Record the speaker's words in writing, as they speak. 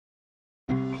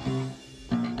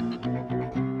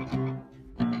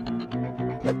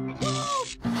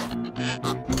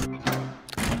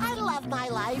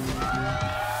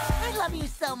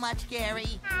much, Gary.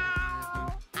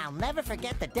 I'll never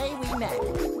forget the day we met.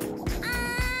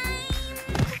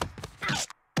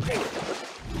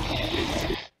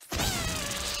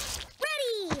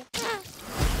 Ready!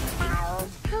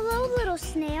 Hello, little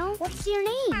snail. What's your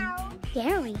name?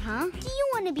 Gary, huh? Do you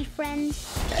want to be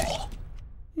friends?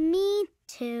 Me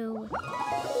too.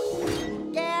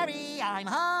 Gary, I'm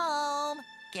home.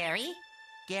 Gary?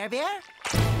 Gare Bear?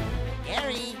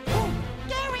 Gary? Oh,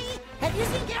 Gary! Have you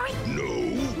seen Gary?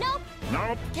 No. Nope.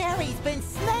 Nope. Gary's been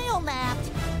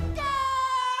snail-napped. Gary!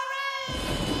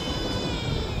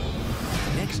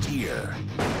 Next year,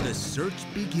 the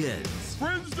search begins.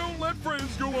 Friends don't let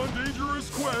friends go on dangerous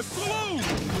quests alone.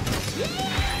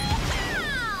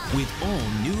 With all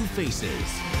new faces.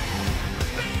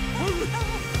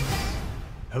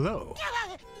 Hello.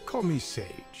 Call me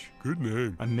Sage. Good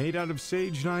name. I'm made out of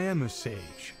sage and I am a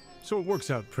sage, so it works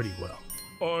out pretty well.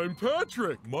 I'm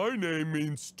Patrick. My name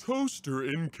means toaster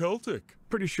in Celtic.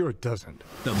 Pretty sure it doesn't.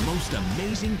 The most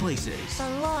amazing places. The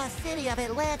lost city of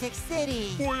Atlantic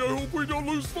City. Boy, I hope we don't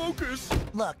lose focus.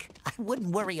 Look, I wouldn't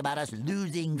worry about us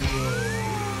losing.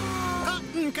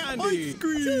 Cotton candy! Ice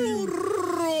cream!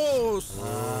 Churros!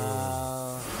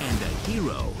 And a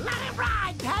hero Let it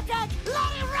ride, Patrick!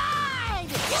 Let it ride!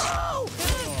 Woo!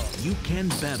 you can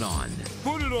bet on.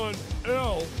 Put it on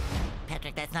L.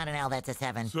 Patrick, that's not an L, that's a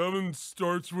 7. 7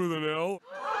 starts with an L.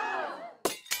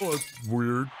 Oh, that's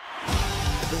weird.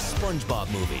 The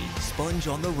SpongeBob movie, Sponge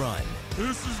on the Run.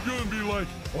 This is gonna be like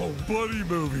a buddy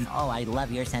movie. Oh, I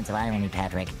love your sense of irony,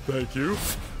 Patrick. Thank you.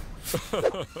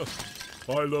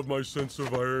 I love my sense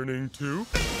of ironing too.